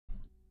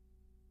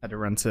Had to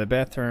run to the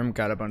bathroom,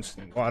 got a bunch of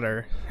new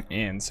water,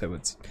 and so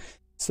it's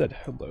said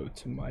hello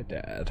to my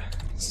dad.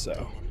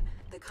 So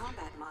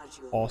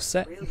all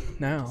set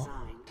now.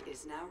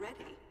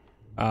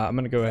 I'm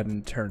gonna go ahead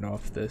and turn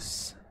off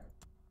this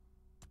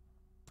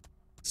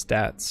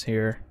stats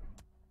here.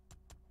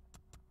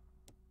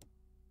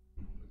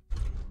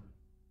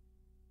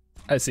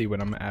 I see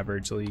what I'm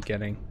averagely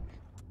getting.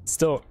 It's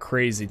still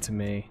crazy to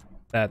me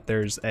that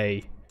there's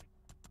a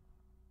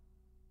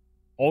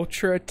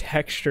ultra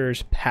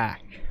textures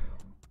pack.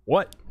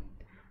 What?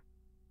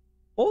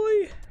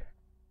 Holy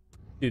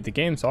dude, the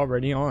game's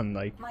already on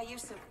like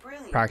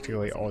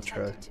practically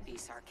ultra.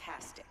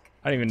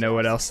 I don't even know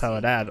what else I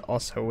would add.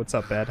 Also, what's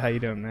up, Ed? How you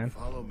doing, man?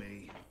 Follow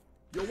me.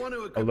 You'll want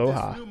to equip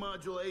Aloha. this new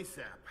module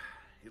ASAP.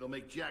 It'll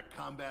make Jack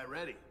combat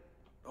ready.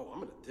 Oh,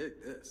 I'm gonna dig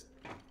this.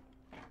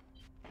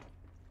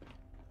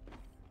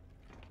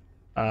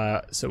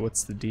 So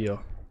what's the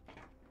deal?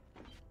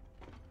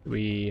 What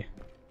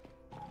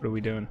are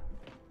we doing?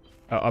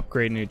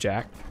 Upgrade new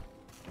Jack.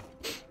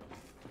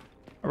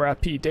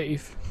 R.I.P.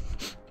 Dave.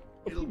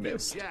 It'll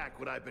give Jack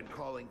what I've been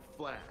calling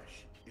flash.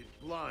 It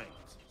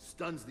blinds,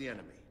 stuns the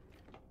enemy.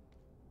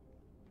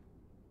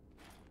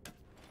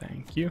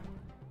 Thank you.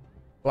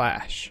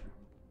 Flash.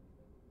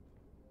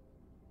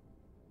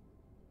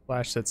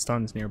 Flash that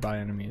stuns nearby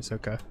enemies.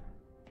 Okay.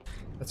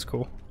 That's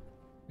cool.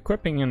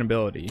 Equipping an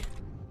ability.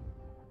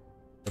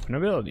 Open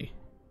ability.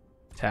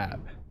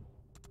 Tab.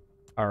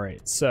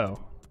 Alright,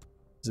 so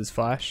this is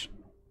Flash.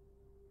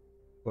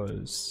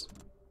 Close.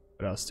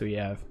 What else do we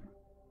have?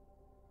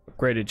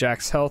 Upgraded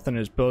Jack's health and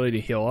his ability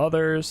to heal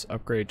others.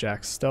 Upgrade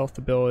Jack's stealth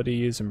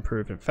abilities.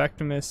 Improved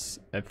effectiveness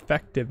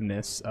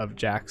of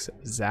Jack's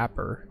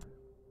zapper.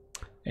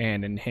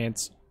 And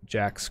enhance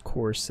Jack's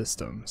core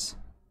systems.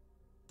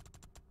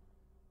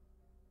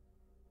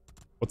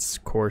 What's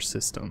core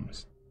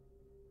systems?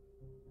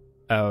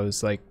 Oh,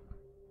 it's like,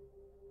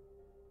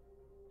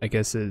 I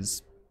guess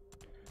is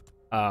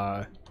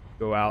go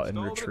out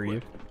and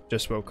retrieve.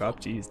 Just woke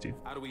up. Jeez, dude.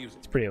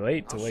 It's pretty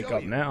late to wake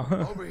up now.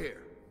 Over here.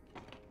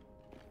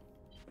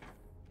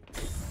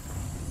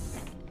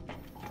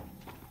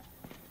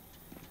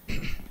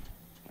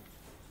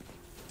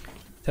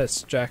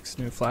 Test Jack's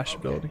new flash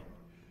ability.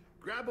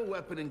 Grab a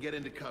weapon and get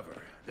into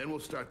cover. Then we'll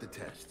start the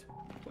test.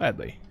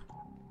 Gladly.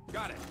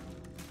 Got it.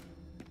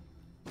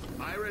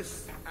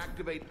 Iris,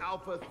 activate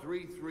Alpha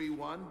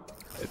 331.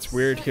 It's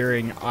weird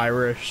hearing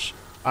Iris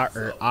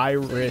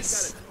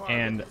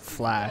and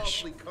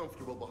Flash.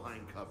 Comfortable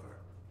behind cover.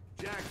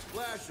 Jack's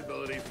flash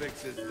ability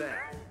fixes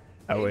that.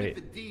 Oh wait.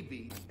 The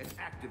DB and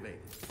activate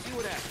it. See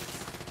what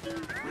happens.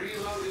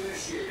 Reload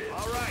initiated.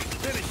 All right,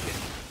 finish it.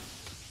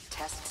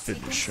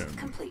 Finish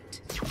him.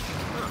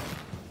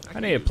 I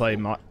need to play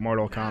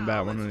Mortal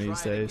Kombat one of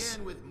these days.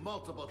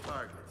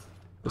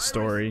 The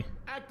story.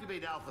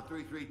 Activate Alpha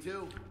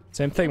 332.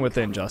 Same thing with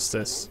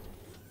Injustice.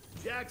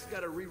 Jack's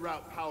got to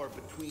reroute power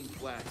between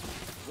flashes.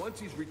 Once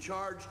he's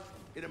recharged,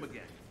 hit him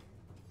again.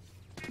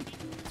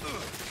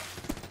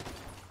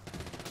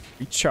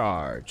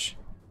 Recharge.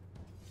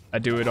 I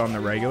do it on the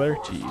regular?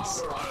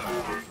 Jeez.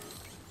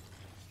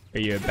 Are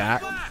you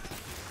back?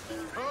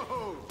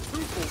 Oh, 2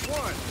 for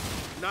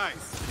 1.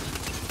 Nice.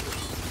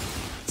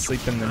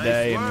 Sleep in the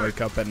day and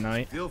wake up at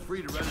night. Feel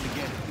free to run it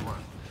again if you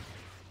want.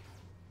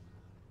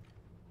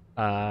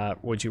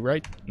 Would you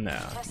write? No,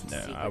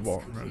 I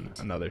won't run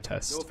another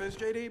test. No offense,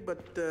 JD,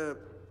 but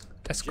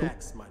That's cool.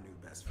 Jack's my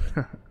new best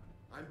friend.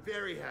 I'm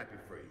very happy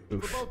for you.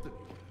 Oof. For both of you.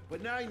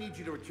 But now I need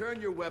you to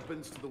return your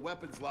weapons to the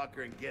weapons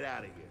locker and get out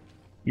of here.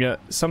 Yeah,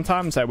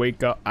 sometimes I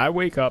wake up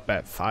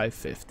at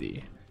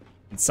 5:50.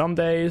 And some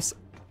days,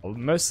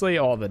 mostly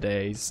all the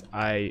days,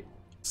 I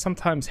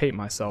sometimes hate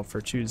myself for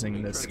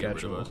choosing this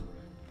schedule.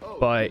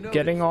 But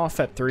getting off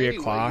at 3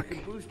 o'clock,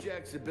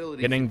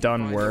 getting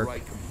done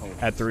work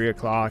at 3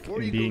 o'clock,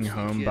 and being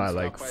home by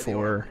like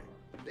 4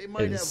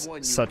 is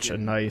such a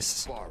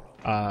nice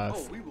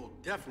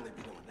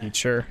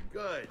feature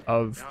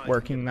of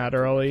working that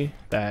early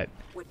that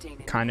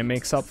kind of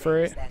makes up for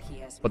it.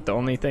 But the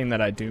only thing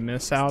that I do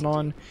miss out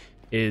on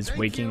is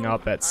waking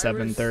up at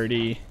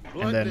 7:30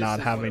 and then not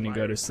having to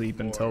go to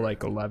sleep until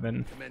like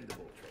 11,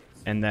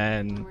 and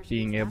then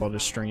being able to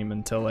stream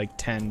until like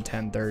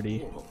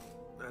 10:30.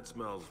 That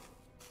smells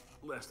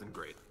less than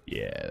great.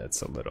 Yeah,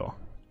 that's a little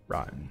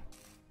rotten.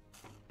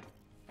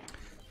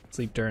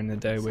 Sleep during the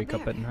day, wake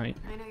up at night.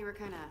 I know you were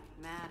kind of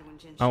mad when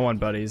Jin. I want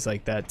buddies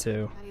like that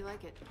too. How do you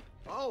like it?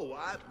 Oh,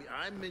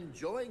 I'm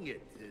enjoying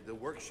it. The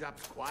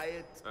workshop's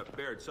quiet.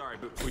 Baird, sorry,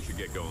 but we should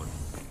get going.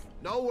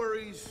 No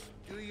worries.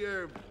 Do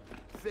your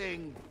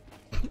thing.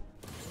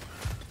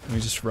 We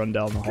just run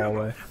down the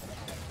hallway.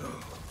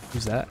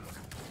 Who's that?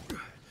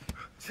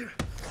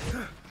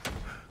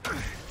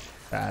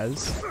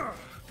 Baz.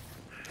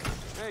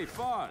 Hey,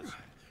 Foz.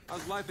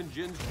 How's life in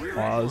Jin's rear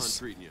Foz. echelon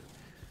treating you?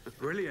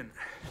 Brilliant.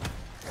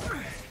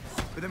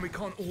 But then we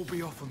can't all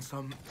be off on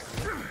some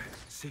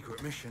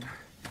secret mission.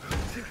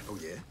 Oh,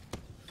 yeah?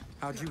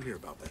 How'd you hear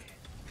about that?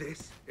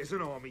 This is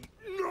an army,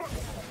 not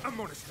a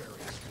monastery.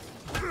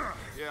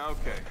 Yeah,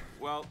 okay.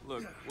 Well,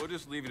 look, we'll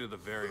just leave you to the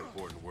very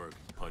important work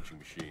of punching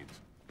machines.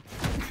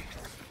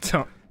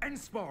 And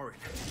sparring.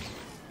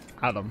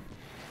 Adam.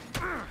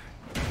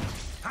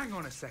 Hang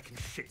on a second,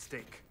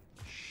 shitstick.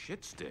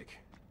 Shit stick.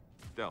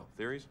 Del,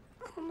 theories?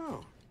 I don't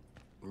know.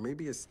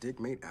 Maybe a stick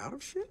made out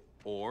of shit?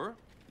 Or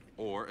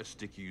a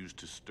stick used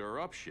to stir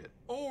up shit.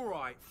 All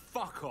right,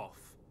 fuck off.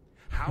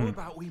 How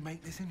about we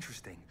make this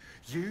interesting?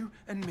 You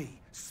and me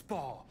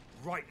spar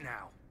right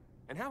now.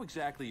 And how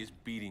exactly is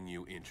beating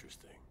you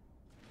interesting?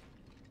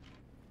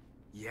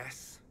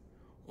 Yes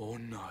or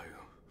no?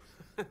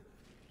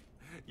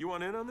 You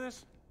want in on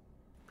this?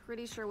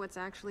 Pretty sure what's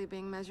actually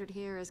being measured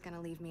here is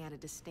gonna leave me at a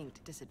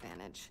distinct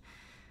disadvantage.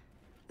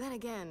 Then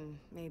again,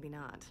 maybe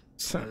not.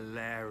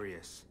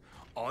 Hilarious.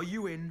 Are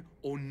you in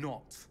or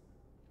not?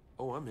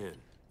 Oh, I'm in.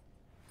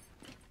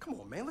 Come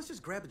on, man. Let's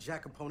just grab the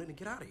jack component and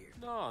get out of here.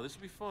 No, this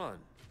will be fun.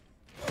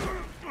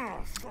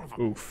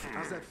 Oof.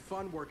 How's that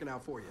fun working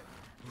out for you?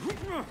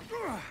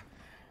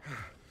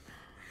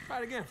 Try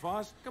it again,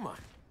 Foz. Come on.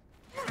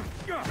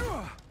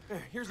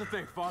 Hey, here's the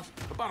thing, Foz.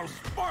 The bottle will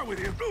spar with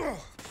you,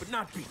 but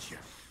not beat you.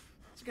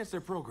 It's against their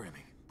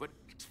programming, but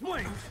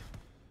explains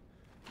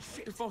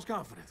your false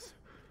confidence.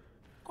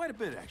 Quite a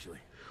bit, actually.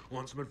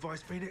 Want some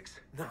advice, Phoenix?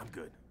 No, I'm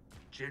good.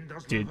 Jin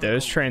does Dude, love her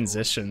those gold,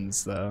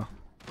 transitions though.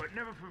 but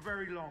never for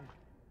very long.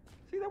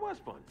 See, that was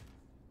fun.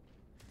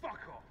 Fuck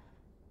off.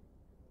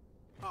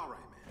 All right,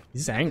 man.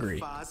 He's angry.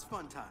 Five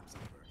fun times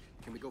over.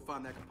 Can we go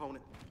find that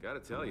component?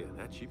 Gotta tell you,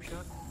 that cheap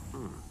shot?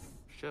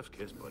 Chef's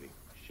kiss, buddy.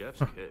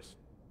 Chef's kiss.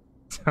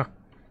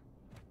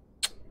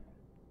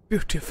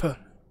 Beautiful.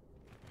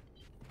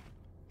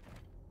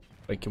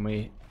 Wait, can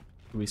we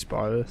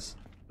spar this?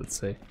 Let's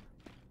see.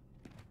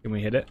 Can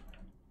we hit it?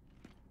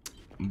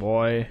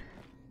 Boy.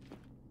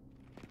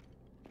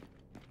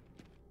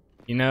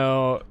 You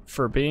know,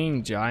 for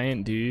being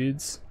giant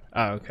dudes.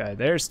 Oh, okay,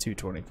 there's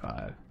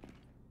 225.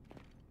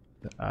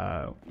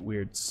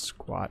 Weird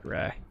squat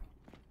rack.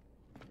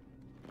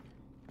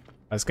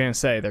 I was gonna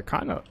say they're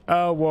kind of.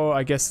 Oh well,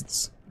 I guess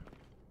it's.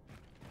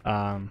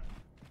 Oh,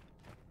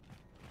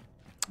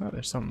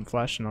 there's something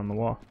flashing on the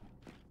wall.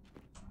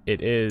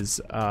 It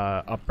is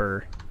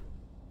upper.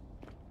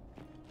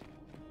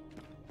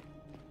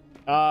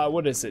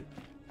 What is it?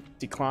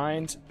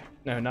 Declined?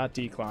 No, not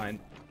declined.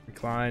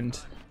 Reclined.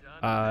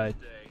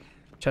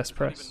 Chest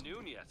press.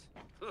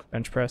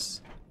 Bench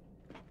press.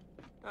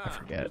 I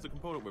forget. Here's the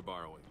component we're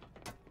borrowing.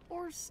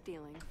 Or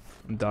stealing.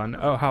 I'm done.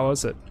 Oh, how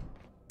was it?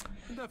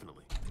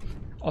 Definitely.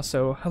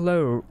 Also,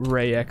 hello,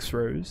 Ray X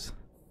Rose.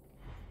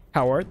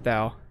 How art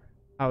thou?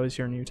 How is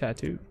your new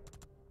tattoo?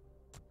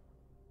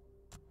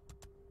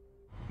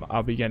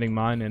 I'll be getting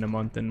mine in a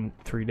month and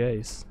 3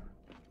 days.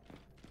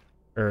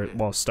 Or,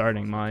 well,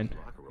 starting mine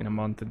in a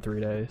month and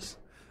 3 days.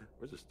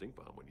 Where's the stink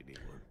bomb when you need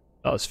one?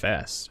 That was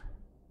fast.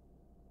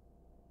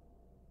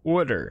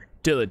 Order,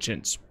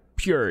 diligence,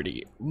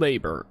 purity,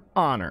 labor,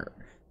 honor,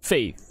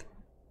 faith,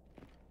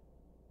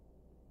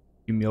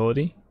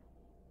 humility.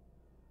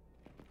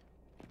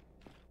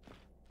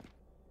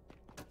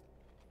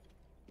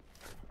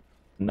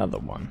 Another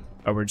one.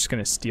 Oh, we're just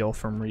gonna steal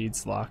from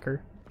Reed's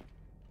locker.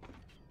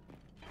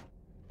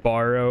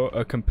 Borrow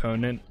a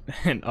component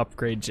and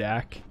upgrade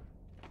Jack.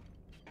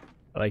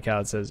 I like how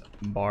it says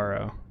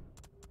borrow.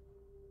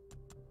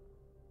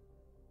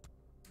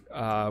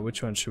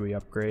 Which one should we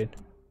upgrade?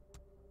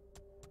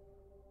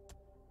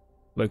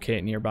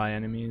 Locate nearby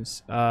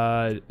enemies.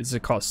 Does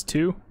it cost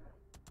 2?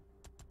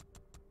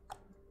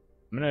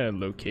 I'm gonna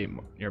locate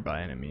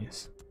nearby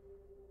enemies.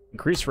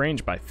 Increase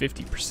range by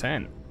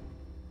 50%.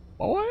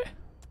 Boy.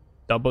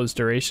 Doubles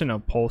duration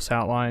of pulse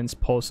outlines.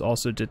 Pulse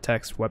also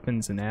detects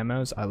weapons and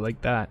ammos. I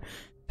like that.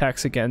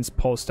 Attacks against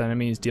pulsed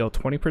enemies deal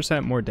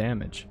 20% more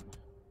damage.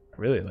 I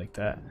really like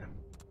that.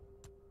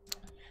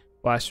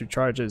 Blast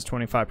recharges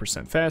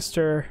 25%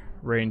 faster.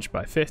 Range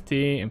by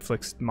 50.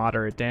 Inflicts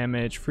moderate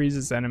damage.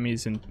 Freezes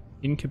enemies and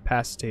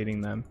incapacitating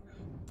them.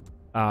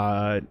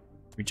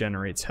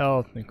 Regenerates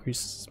health.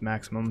 Increases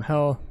maximum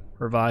health.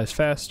 Revives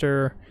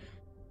faster.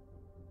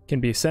 Can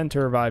be sent to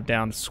revive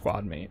down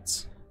squad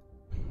mates.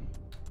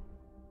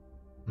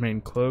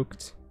 Remain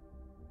cloaked.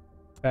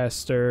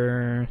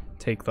 Faster.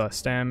 Take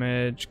less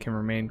damage. Can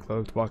remain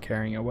cloaked while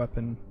carrying a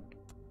weapon.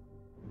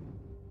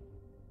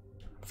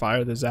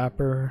 Fire the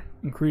zapper.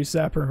 Increase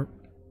zapper.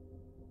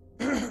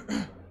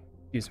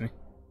 Excuse me.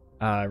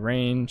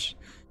 Range.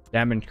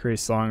 Damage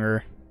increase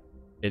longer.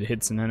 It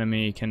hits an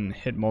enemy. Can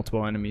hit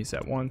multiple enemies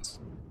at once.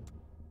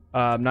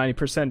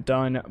 90%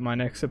 done. My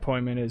next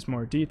appointment is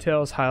more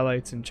details,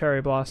 highlights, and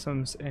cherry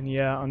blossoms. And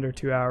yeah, under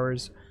 2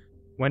 hours.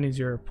 When is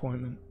your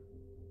appointment?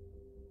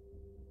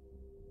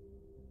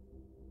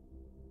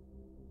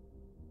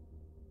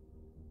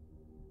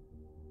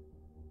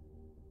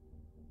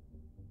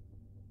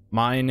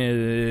 Mine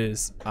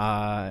is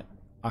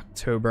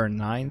October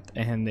 9th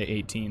and the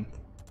 18th.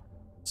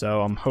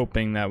 So I'm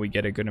hoping that we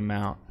get a good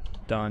amount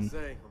done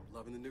Say, I'm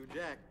loving the new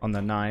jack. on the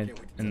 9th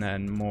and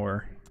then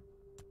more,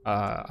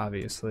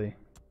 obviously,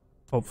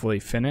 hopefully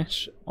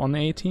finish on the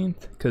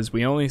 18th, because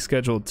we only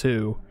scheduled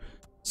 2,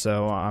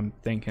 so I'm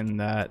thinking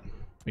that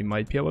we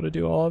might be able to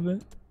do all of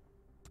it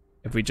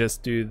if we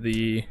just do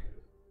the,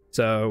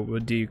 so we'll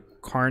do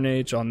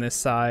Carnage on this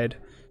side,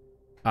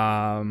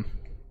 the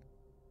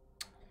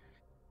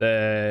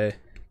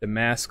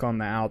mask on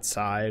the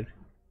outside,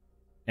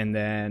 and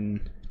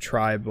then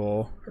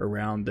tribal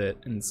around it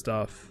and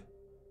stuff.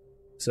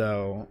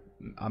 So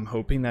I'm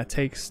hoping that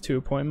takes 2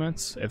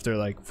 appointments if they're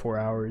like 4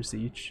 hours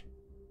each.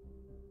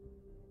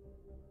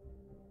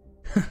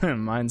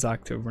 Mine's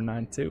October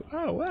 9th too.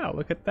 Oh wow,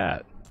 look at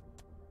that.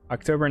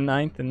 October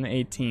 9th and the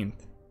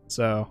 18th.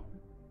 So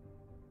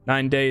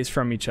 9 days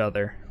from each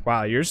other.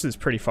 Wow, yours is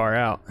pretty far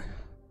out.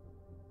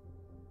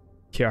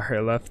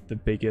 Kiara left the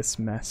biggest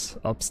mess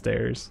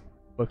upstairs.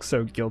 Looks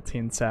so guilty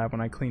and sad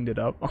when I cleaned it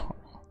up. Oh,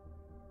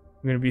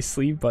 I'm gonna be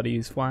sleeve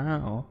buddies.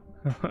 Wow.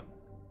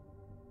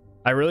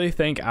 I really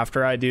think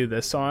after I do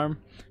this arm,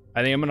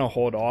 I think I'm gonna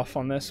hold off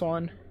on this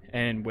one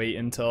and wait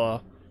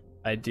until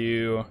I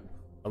do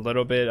a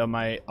little bit of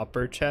my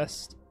upper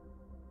chest,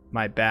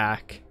 my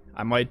back.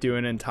 I might do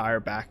an entire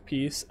back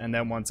piece, and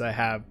then once I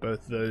have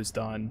both of those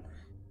done,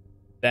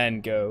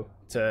 then go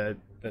to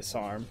this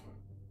arm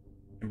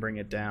and bring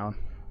it down.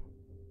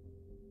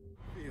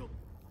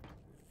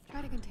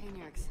 Try to contain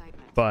your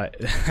excitement. But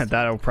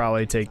that'll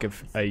probably take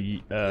like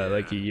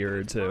a year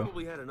or two.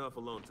 Probably had enough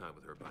alone time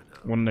with her by now.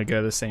 Wanting to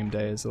go the same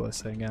day as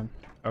Alyssa again.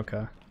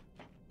 Okay.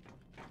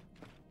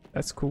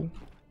 That's cool.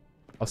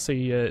 I'll see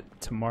you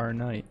tomorrow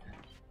night.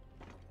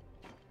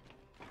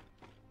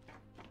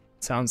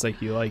 Sounds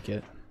like you like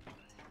it.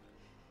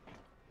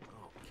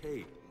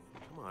 Okay,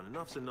 come on,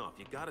 enough's enough.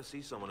 You gotta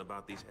see someone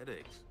about these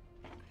headaches.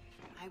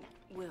 I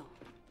will.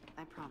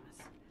 I promise.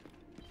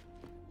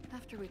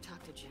 After we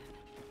talk to Jen.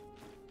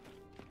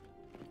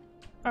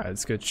 Alright,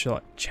 let's go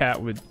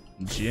chat with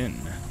Jin.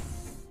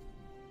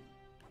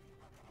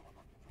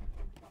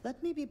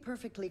 Let me be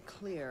perfectly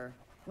clear.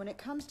 When it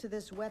comes to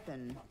this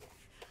weapon,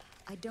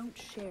 I don't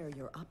share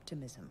your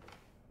optimism.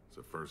 It's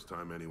the first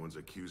time anyone's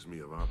accused me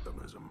of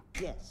optimism.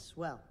 Yes,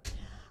 well,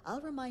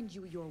 I'll remind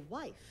you your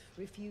wife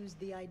refused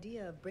the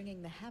idea of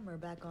bringing the hammer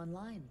back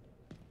online.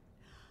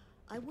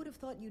 I would have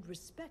thought you'd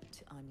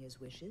respect Anya's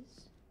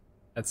wishes.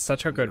 That's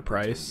such a good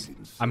price.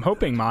 I'm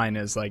hoping mine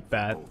is like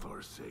that. Both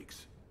our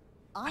sakes.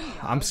 Anya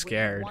I'm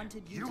scared. would have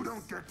wanted You to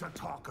don't get to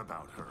talk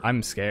about her.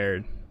 I'm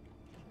scared.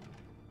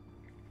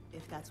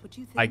 If that's what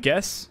you think. I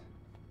guess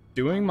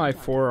doing my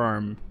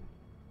forearm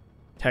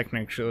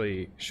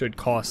technically should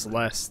cost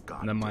less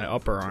than my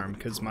upper arm,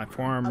 because my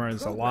forearm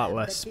has a lot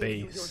less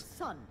space.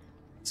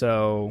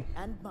 So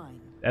And mine.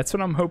 that's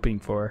what I'm hoping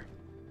for.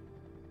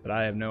 But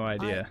I have no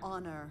idea. I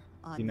honor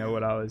Anya. You know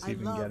what I was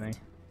even loved getting?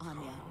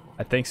 Anya.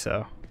 I think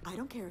so. I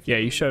don't care if Yeah,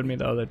 you believe showed me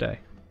the other day.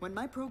 When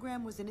my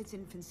program was in its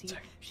infancy,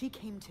 she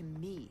came to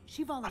me.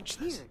 She this.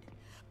 volunteered.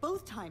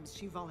 Both times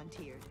she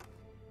volunteered.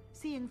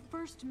 Seeing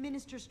First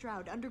Minister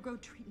Stroud undergo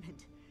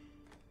treatment.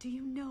 Do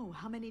you know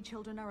how many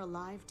children are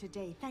alive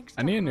today thanks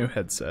to I need a new her?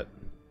 headset.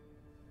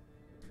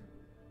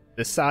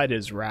 This side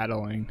is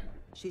rattling.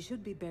 She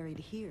should be buried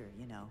here,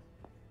 you know,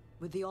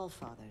 with the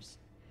Allfathers.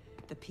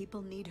 The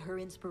people need her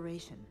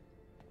inspiration.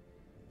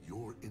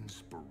 Your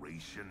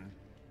inspiration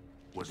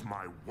was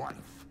my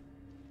wife.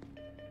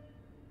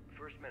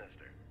 First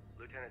Minister,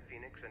 Lieutenant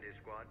Phoenix and his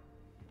squad.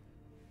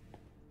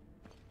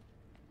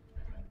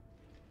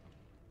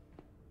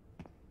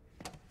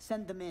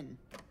 Send them in.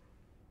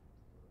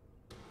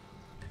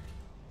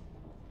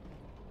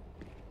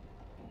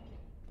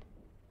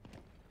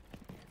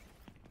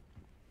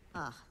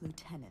 Ah,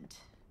 Lieutenant.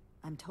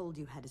 I'm told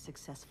you had a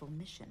successful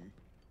mission.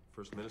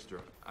 First Minister,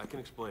 I can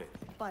explain.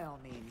 By all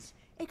means,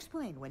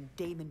 explain when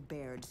Damon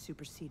Baird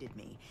superseded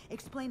me.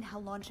 Explain how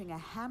launching a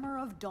Hammer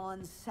of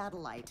Dawn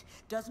satellite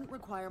doesn't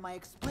require my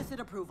explicit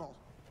approval.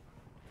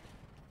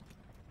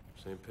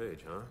 Same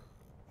page, huh?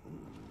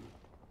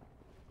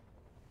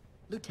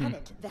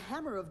 Lieutenant, the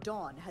Hammer of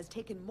Dawn has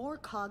taken more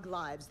COG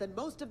lives than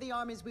most of the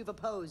armies we've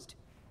opposed.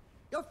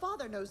 Your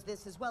father knows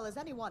this as well as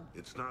anyone.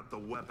 It's not the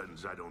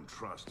weapons I don't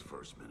trust,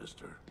 First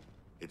Minister.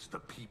 It's the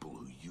people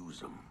who use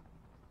them.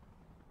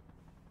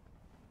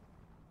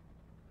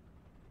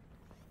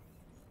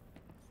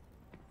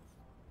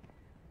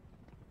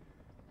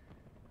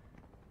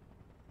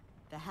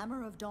 The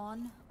Hammer of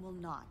Dawn will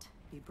not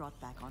be brought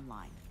back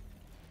online.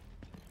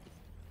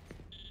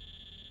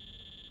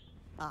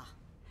 Ah,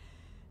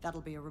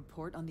 that'll be a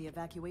report on the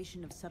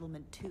evacuation of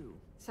Settlement 2.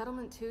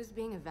 Settlement 2 is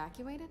being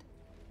evacuated?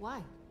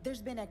 Why?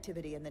 There's been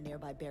activity in the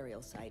nearby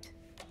burial site.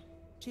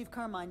 Chief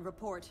Carmine,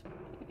 report.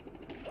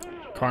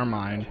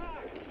 Carmine.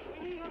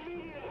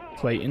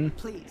 Clayton.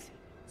 Please,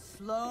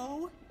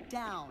 slow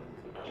down.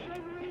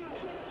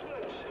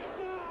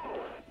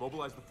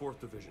 Mobilize the 4th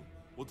Division.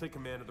 We'll take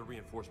command of the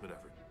reinforcement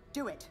effort.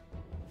 Do it.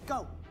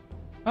 Go.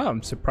 Oh,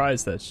 I'm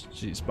surprised that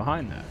she's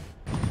behind that.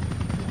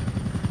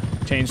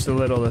 Changed a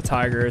little. The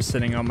tiger is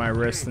sitting on my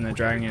wrist and the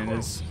dragon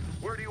is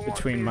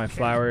between my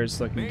flowers,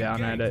 looking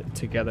down at it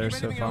together.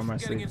 So far my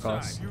sleep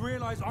costs You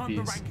realize I'm the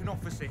these ranking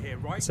officer here,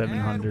 right?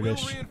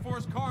 700-ish.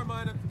 Reinforce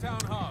Carmine at the town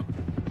hub.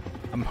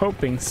 I'm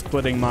hoping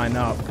splitting mine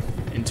up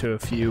into a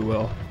few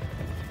will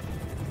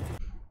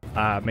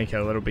make it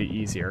a little bit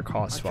easier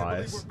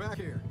cost-wise,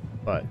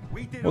 but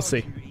we'll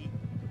see.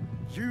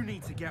 You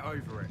need to get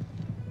over it.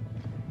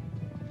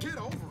 Get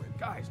over it.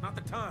 Guys, not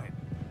the time.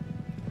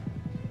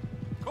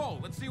 Cole,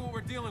 let's see what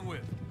we're dealing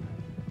with.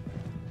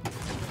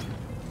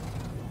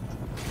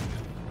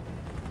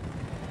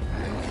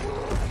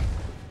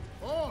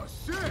 Oh,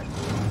 shit.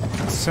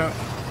 So,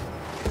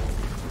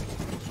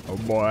 oh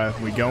boy,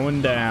 we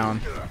going down.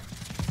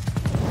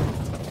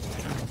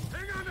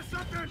 Hang on to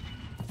something.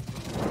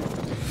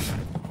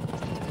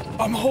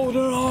 I'm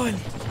holding on.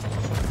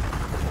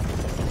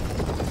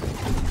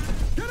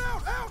 Get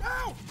out, out,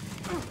 out.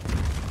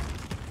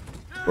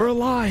 We're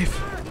alive.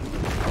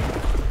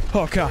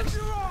 Oh god.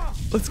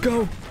 Let's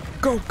go.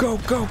 Go, go,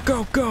 go,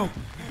 go, go.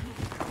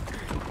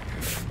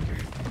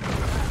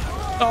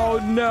 Oh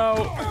no.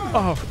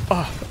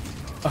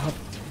 Oh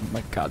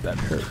my god, that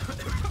hurt.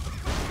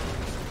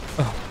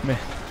 Oh man.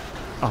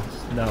 Oh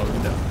no,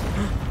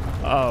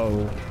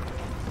 no.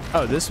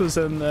 Oh, this was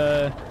in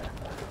the.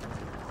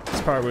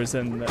 This part was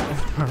in the.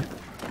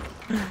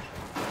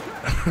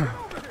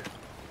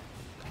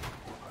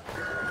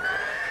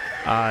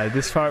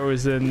 This part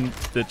was in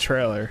the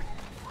trailer.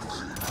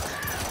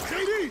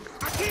 JD,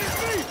 I can't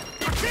see.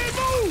 I can't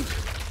move.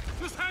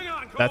 Just hang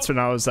on, Cole. That's when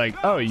I was like,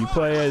 oh, you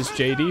play as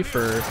JD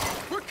for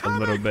a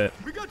little bit.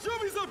 We got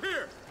zombies up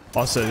here.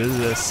 Also, this is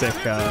a sick.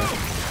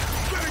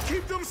 Better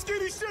keep them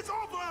skinny shits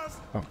off us.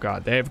 Oh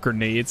god, they have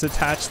grenades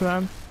attached to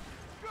them.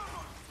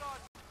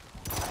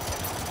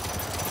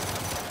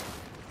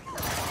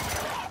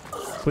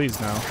 Please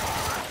no.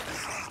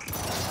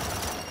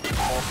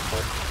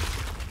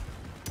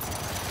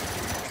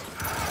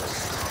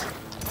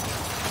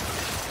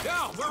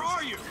 Cal, where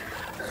are you?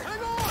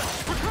 Hang on.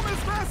 We're coming as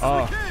fast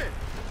Oh. as we can.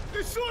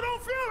 This sure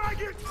don't feel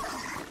like it.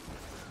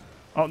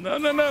 Oh no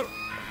no no!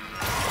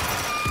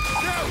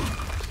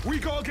 We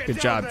gonna get Good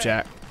down job, there.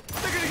 Jack.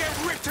 They're gonna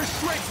get ripped to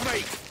shreds,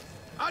 mate.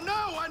 I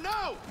know, I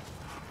know.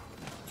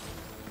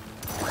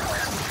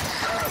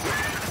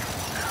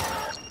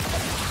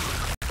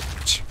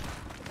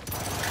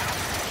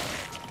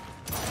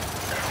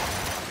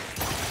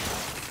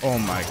 Oh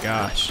my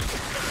gosh,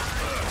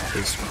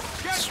 it's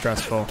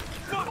stressful.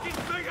 Fucking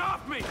thing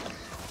off me.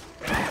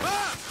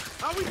 Ah,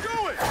 how we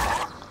doing?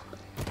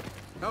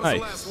 That was Nice.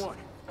 the last one.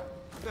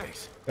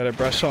 Thanks. Gotta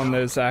brush on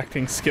those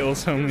acting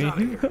skills,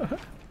 homie.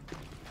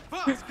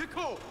 Fox, get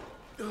cold.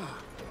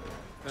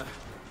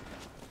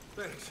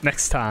 Thanks.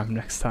 Next time,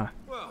 next time.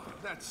 Well,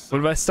 that's. What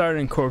if I start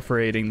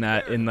incorporating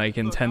that in like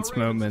intense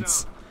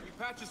moments? You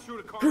patch us through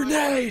the car.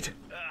 Grenade!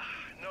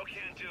 No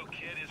can do,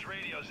 kid. His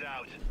radio's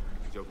out.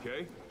 You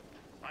okay?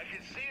 I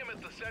can see him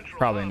at the central.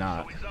 Probably hub,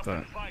 not, so he's up but-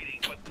 and fighting,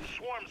 but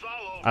swarms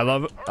all over. I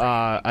love.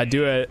 I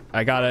do it.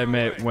 I gotta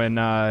admit when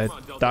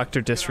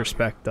Dr.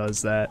 Disrespect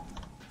does that,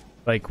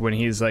 like when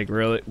he's like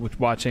really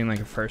watching like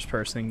a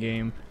first-person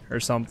game or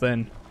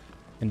something,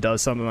 and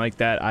does something like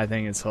that. I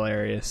think it's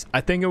hilarious.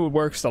 I think it would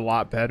works a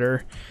lot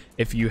better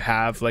if you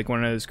have like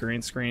one of those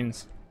green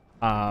screens,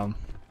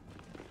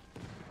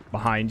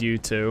 behind you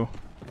too,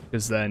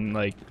 because then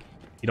like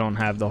you don't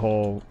have the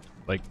whole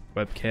like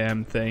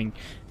webcam thing,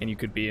 and you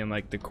could be in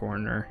like the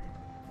corner.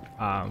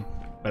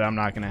 But I'm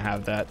not gonna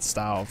have that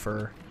style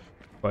for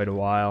quite a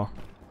while.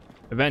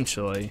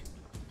 Eventually,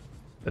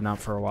 but not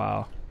for a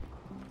while.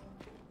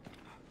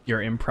 Your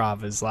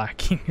improv is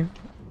lacking.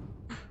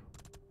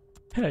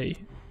 Hey,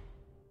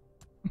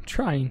 I'm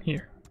trying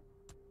here.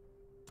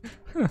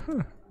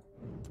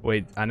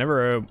 Wait, I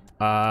never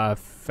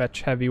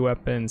fetch heavy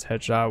weapons,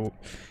 headshot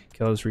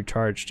kills,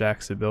 recharge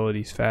Jack's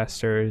abilities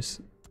faster.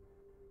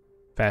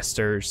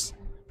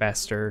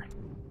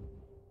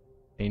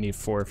 You need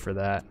 4 for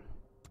that.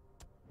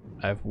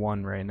 I have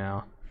 1 right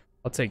now.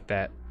 I'll take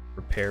that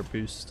repair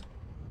boost.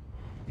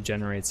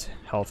 Regenerates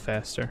health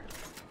faster.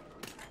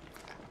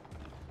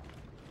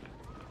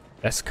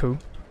 That's cool.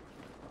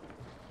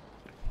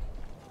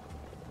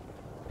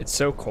 It's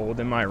so cold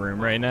in my room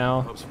right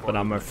now, but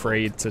I'm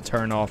afraid to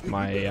turn off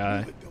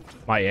my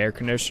my air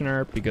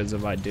conditioner, because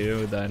if I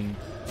do, then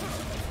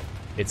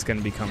it's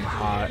gonna become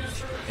hot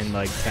in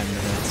like 10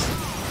 minutes.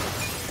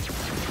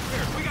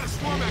 Here, we got a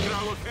swarm back at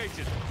our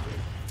location.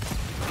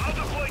 I'll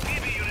deploy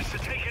TV units to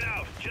take it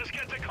out. Just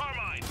get the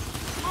Carmine.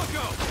 I'll go.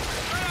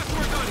 Right after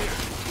we're done here.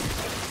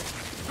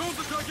 Goes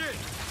the dug in.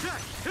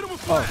 Jack, hit him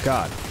with Oh flash.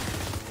 god.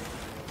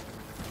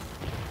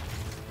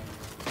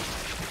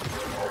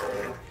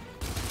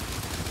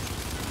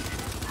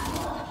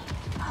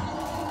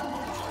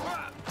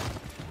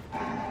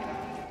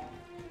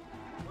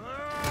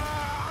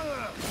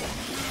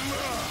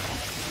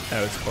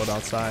 Oh, it's cold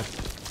outside.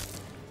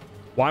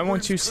 Why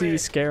won't you see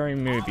scary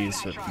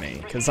movies with me?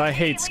 Because I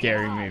hate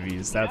scary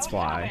movies, that's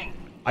why.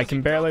 I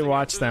can barely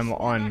watch them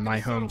on my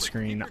home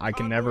screen. I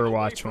can never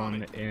watch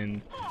one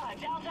in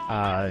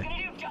a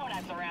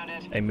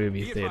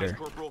movie theater.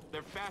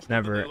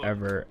 Never,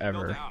 ever,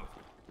 ever.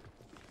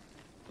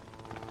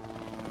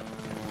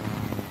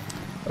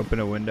 Open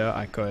a window?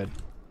 I could.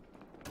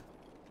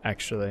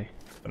 Actually,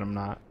 but I'm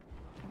not.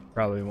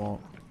 Probably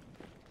won't.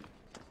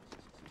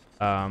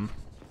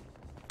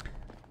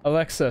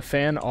 Alexa,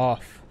 fan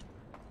off.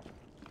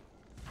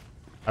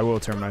 I will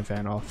turn my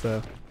fan off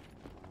though.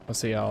 I'll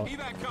see how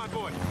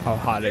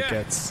hot it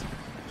gets.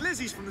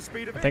 Lizzie's from the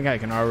speed of I think I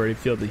can already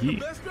feel the heat.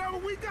 Best driver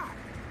we got.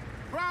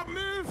 Rob,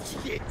 move.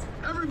 Shit!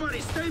 Everybody,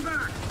 stay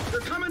back! They're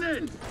coming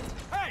in!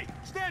 Hey,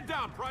 stand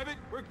down, Private.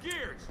 We're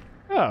gears.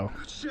 Oh,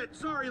 Shit,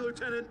 sorry,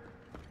 Lieutenant.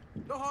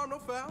 No harm, no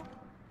foul.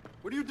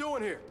 What are you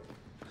doing here?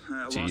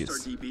 Lost our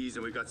jeez. DBs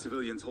and we got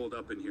civilians holed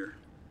up in here.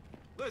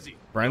 Lizzie.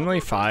 Friendly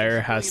fire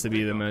has to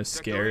be the most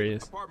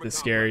scariest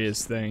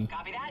thing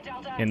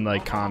in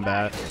like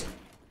combat.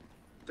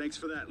 Thanks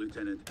for that,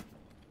 Lieutenant.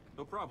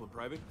 No problem,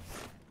 Private.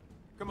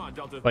 Come on,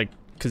 Delta. Like,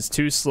 cause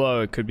too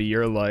slow it could be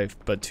your life,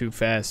 but too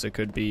fast it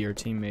could be your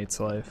teammate's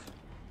life.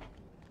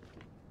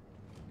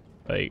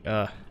 Like,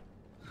 I'm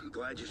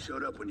glad you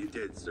showed up when you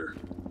did, sir.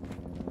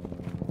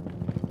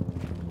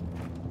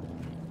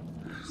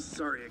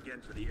 Sorry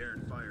again for the air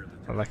and fire,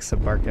 Lieutenant. Alexa,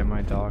 bark at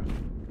my dog.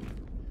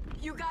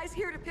 You guys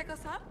here to pick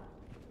us up?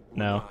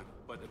 No.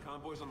 But the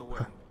convoy's on the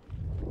way.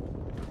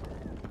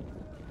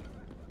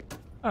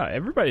 Oh,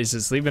 everybody's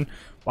just leaving.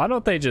 Why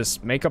don't they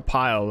just make a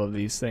pile of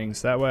these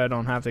things? That way I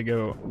don't have to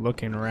go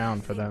looking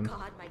around for them.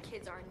 God, my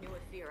kids aren't new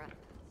Athera.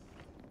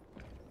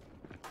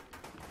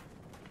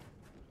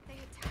 They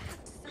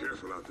attacked so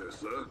Careful out there,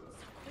 sir.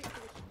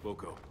 quickly.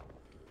 Wilco.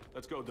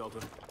 Let's go, Delta.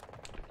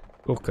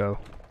 We'll go.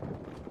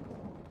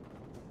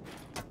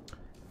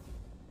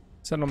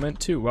 Settlement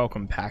 2,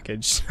 welcome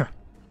package.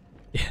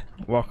 Yeah,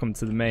 welcome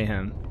to the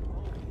mayhem.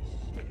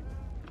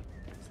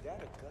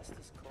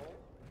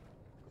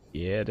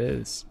 Yeah, it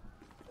is.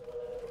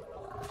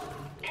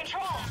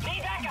 Control,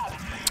 need backup.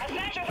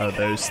 Essential. Oh,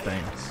 those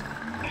things.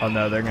 Oh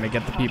no, they're gonna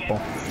get the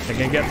people. They're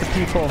gonna get the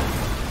people.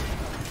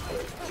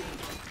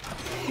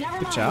 Never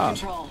Good mind, job.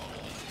 Control.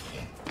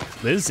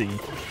 Lizzie?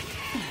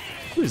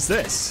 Who is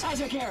this? I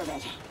took care of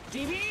it.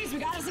 DBs, we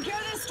gotta secure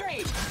this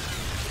street.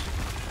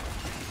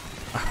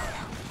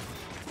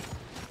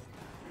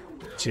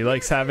 She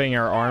likes having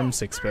her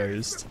arms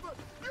exposed.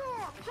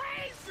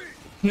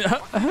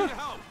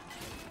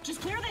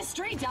 Just clear this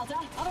street, Delta.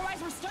 Otherwise,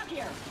 we're stuck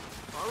here.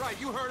 All right,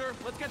 you heard her.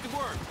 Let's get to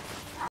work.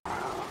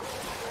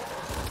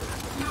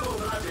 You will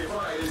not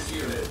defy this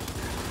unit.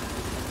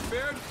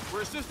 Baird,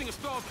 we're assisting a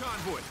stalled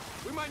convoy.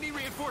 We might need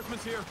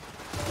reinforcements here.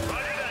 Roger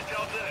that,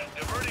 Delta.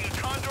 Diverting a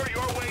condor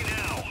your way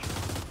now.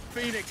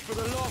 Phoenix, for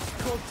the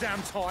last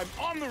goddamn time,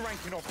 I'm the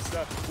ranking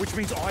officer, which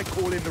means I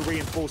call in the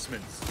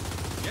reinforcements.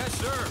 Yes,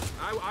 sir.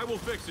 I will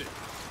fix it.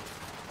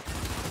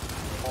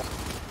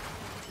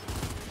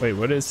 Wait,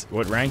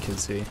 what rank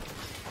is he?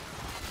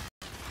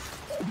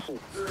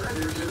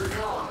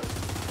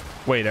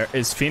 Wait,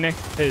 is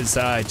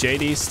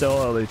JD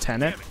still a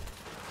lieutenant?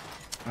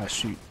 Oh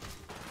shoot.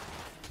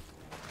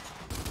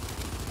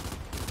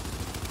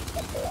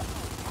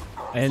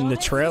 In the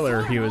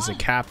trailer he was a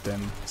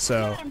captain,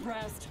 so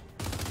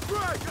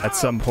at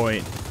some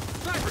point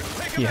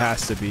he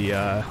has to be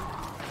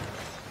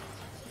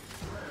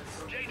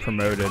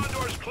promoted.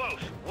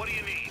 What do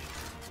you need?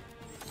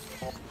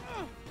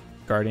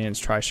 Guardians,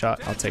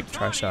 tri-shot. I'll take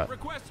tri-shot.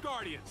 Request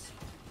Guardians.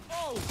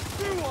 Oh,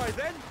 do I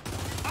then?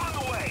 On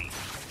the way.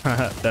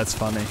 That's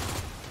funny.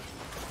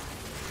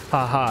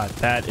 Haha,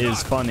 that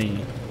is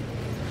funny.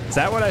 Is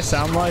that what I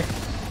sound like?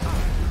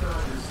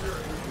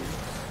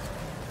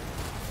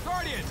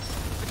 Guardians,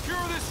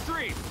 secure this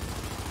street.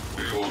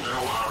 We will do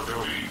our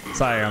duty.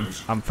 Sorry,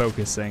 I'm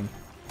focusing.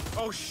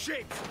 Oh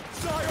shit!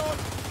 Zion!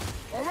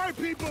 All right,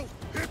 people,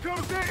 here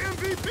comes their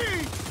MVP!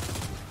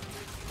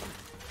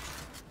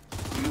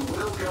 You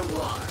will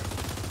comply.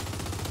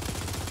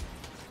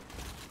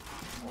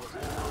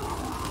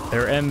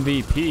 Their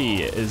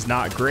MVP is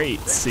not great,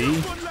 see?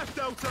 One left,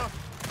 Delta.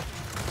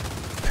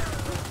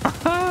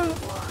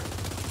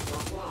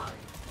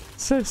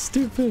 So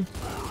stupid.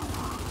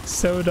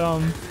 So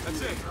dumb.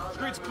 That's it.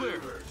 Street's clear.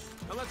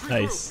 Now let's regroup.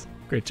 Nice.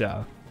 Great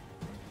job.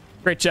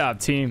 Great job,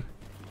 team.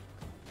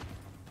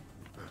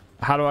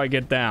 How do I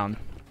get down?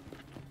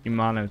 You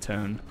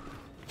monotone.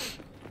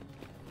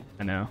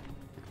 I know.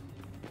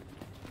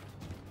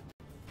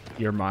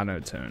 You're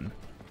monotone.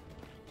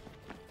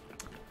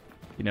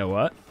 You know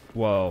what?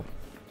 Whoa.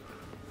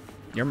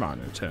 You're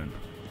monotone.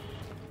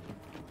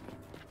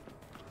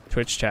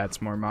 Twitch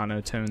chat's more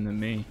monotone than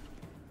me.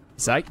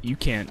 It's like you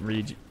can't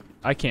read.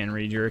 I can't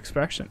read your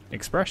expression.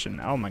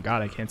 Oh my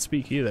god, I can't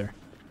speak either.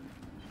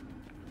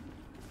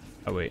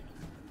 Oh wait.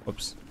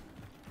 Whoops.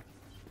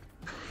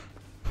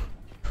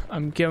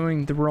 I'm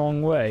going the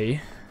wrong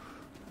way.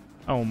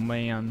 Oh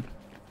man.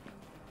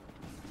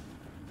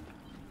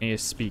 I need to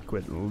speak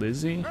with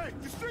Lizzie. Hey,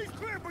 the street's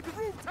clear, but the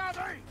room tab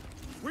ain't.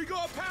 We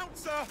got a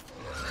pouncer.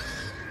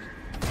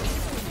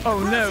 Oh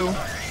no.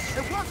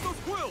 And watch those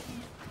quills.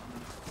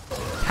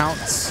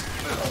 Pounce.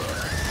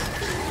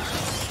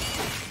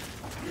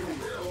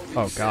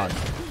 Oh god.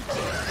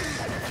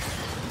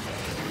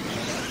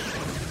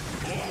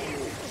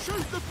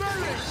 Shoot the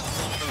belly.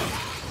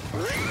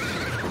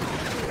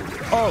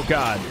 Oh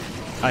god.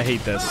 I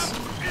hate this.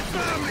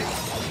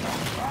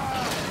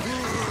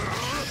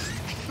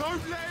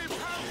 Don't let him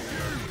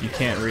pounce you. You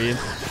can't read?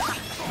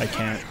 I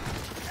can't.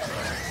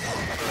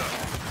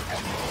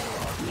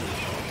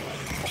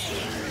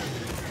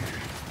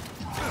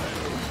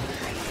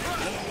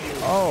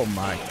 Oh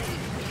my.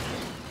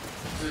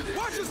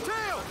 Watch his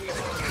tail!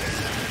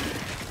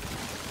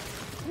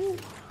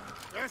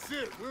 That's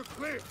it. We're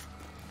clear.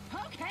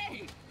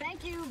 Okay,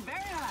 thank you very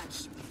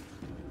much.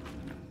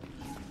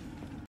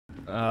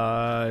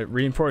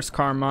 Reinforced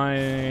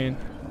Carmine.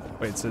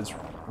 Wait, it says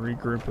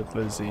regroup with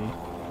Lizzie.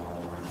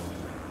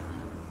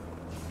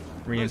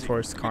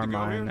 Reinforced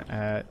Carmine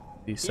at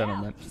the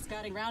settlement. Yeah, just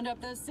gotta round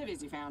up those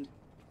civvies you found.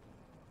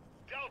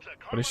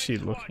 What is she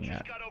looking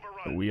at?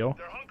 The wheel?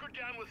 They're hunkered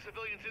down with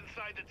civilians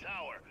inside the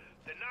tower.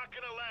 They're not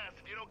gonna last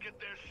if you don't get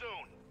there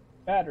soon.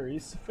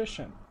 Batteries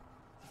sufficient.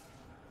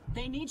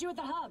 They need you at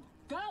the hub.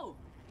 Go!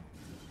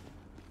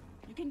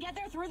 You can get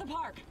there through the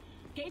park.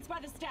 Gates by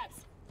the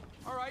steps.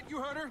 All right, you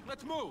heard her.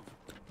 Let's move.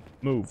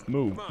 Move,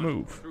 move, Come on,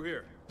 move. Through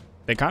here.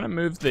 They kind of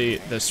moved the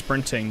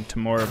sprinting to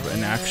more of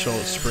an actual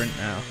sprint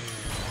now,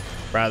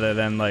 rather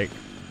than like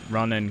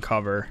run and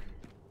cover,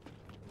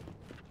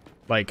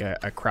 like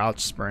a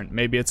crouch sprint.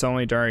 Maybe it's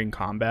only during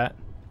combat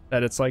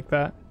that it's like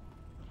that.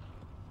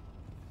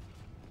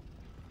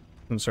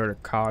 Some sort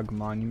of cog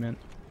monument.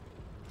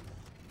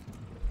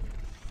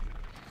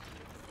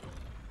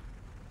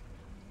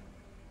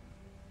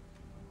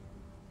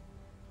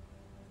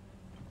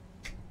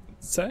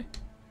 Say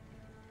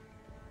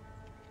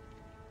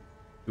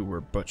who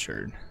were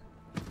butchered.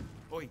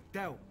 Oi,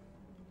 Del.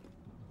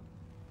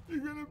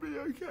 You gonna be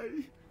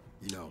okay?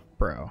 You know,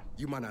 Bro.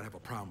 you might not have a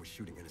problem with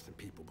shooting innocent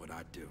people, but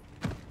I do.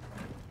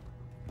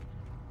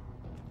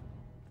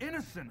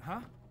 Innocent,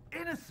 huh?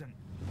 Innocent.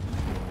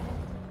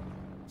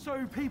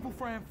 So people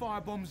throwing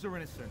firebombs are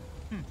innocent.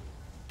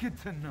 Good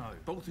to know.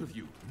 Both of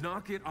you,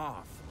 knock it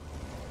off.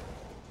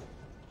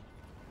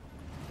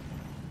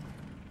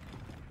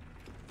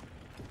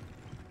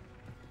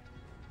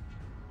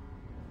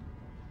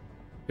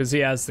 Because he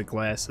has the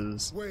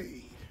glasses.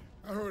 Wait,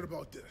 I heard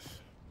about this.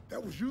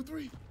 That was you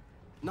three?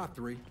 Not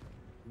three.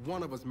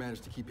 One of us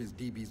managed to keep his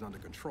DBs under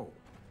control.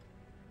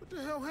 What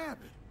the hell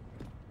happened?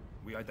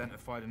 We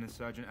identified an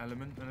insurgent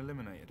element and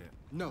eliminated it.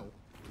 No,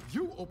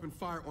 you opened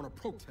fire on a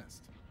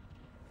protest.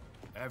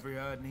 Every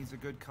herd needs a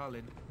good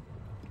culling.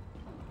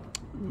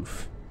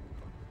 Oof.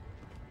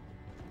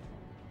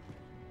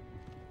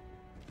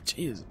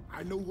 Jeez.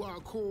 I know who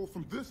I'll call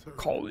from this herd.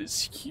 Call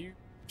is huge.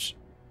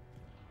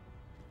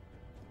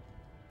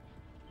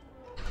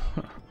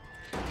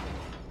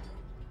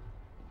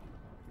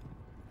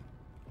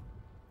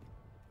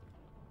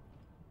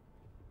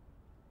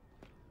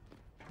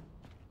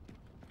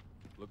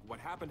 Look, what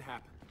happened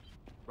happened.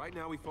 Right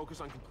now we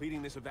focus on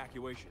completing this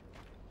evacuation.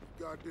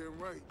 Goddamn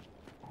right.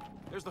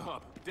 There's the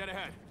hub, dead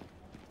ahead.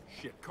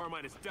 Shit,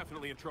 Carmine is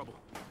definitely in trouble.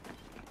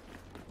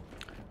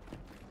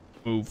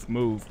 Move,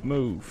 move,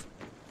 move.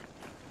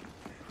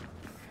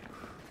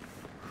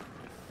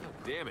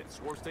 Damn it,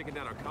 Swarm's taking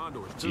down our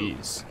condors too.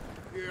 Jeez.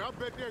 Yeah, I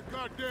bet that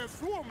goddamn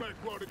swarm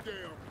mech brought it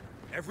down.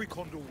 Every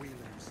condor we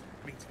lose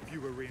means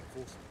fewer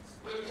reinforcements.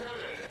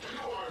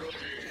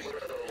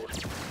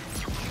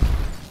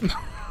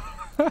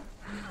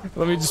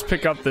 Let me just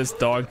pick up this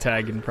dog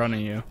tag in front of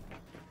you.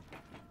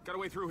 Got a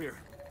way through here.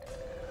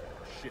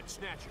 Shit,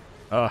 Snatcher.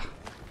 Ugh.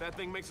 If that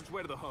thing makes its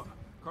way to the hub,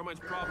 Carmine's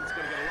problem's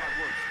gonna get a lot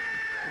worse.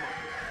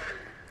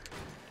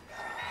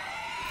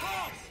 Come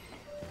on. Balls!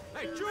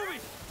 Hey,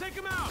 Juvie! Take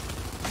him out!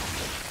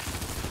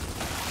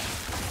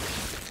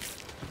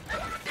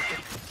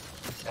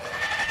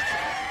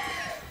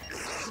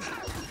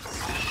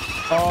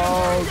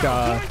 Oh,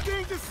 God. One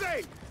thing to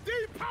say.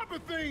 These popper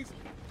things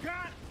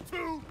got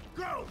to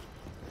go.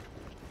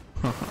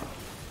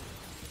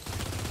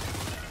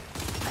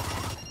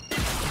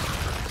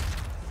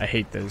 I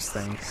hate those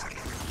things.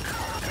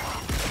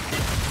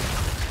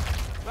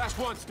 Last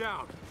one's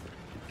down.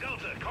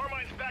 Delta,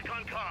 Carmine's back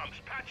on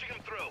comms, patching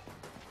him through.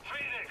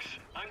 Phoenix,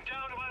 I'm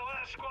down to my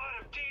last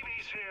squad of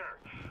DBs here.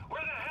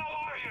 Where the hell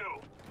are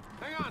you?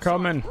 Hang on,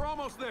 Coming. Sarge. We're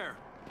almost there.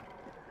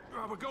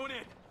 We're going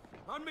in.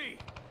 On me.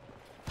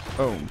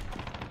 Boom.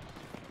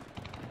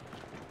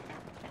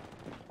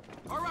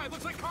 All right,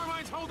 looks like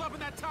Carmine's holed up in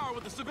that tower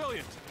with the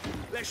civilians.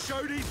 Let's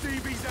show these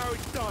DBs how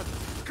it's done.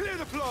 Clear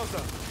the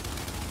plaza.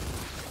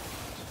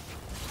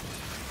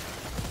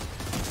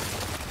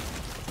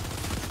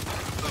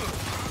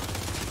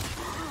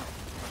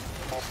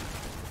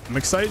 I'm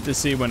excited to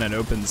see when it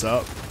opens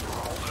up,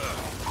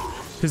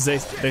 because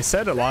they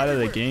said a lot of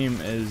the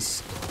game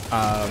is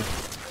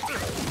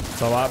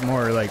it's a lot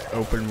more like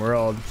open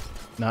world,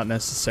 not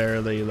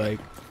necessarily like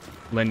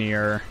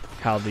linear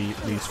how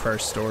these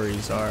first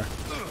stories are.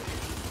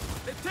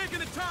 They've taken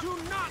the top. Do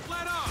not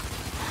let up.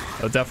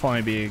 It'll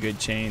definitely be a good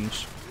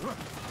change.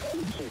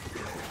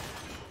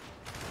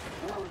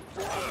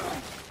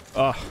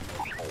 Ugh.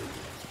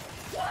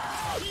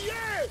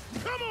 Yeah!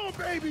 Come on,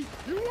 baby!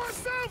 You want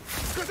some?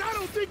 Because I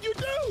don't think you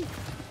do!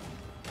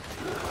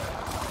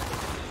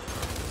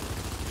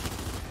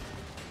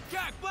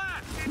 Jack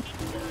Black!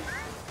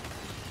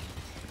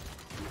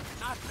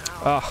 Not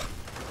now. Ugh.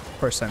 Of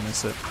course I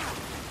missed it.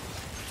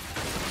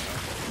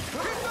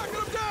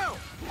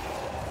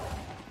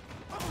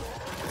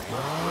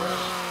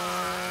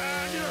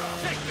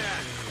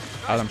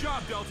 Got him. Nice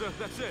job, Delta.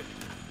 That's it.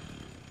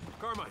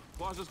 Carmine,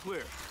 plaza's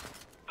clear.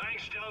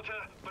 Thanks,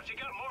 Delta, but you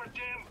got more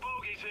damn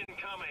bogeys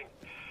incoming.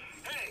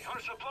 Hey, our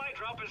supply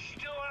drop is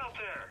still out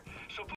there.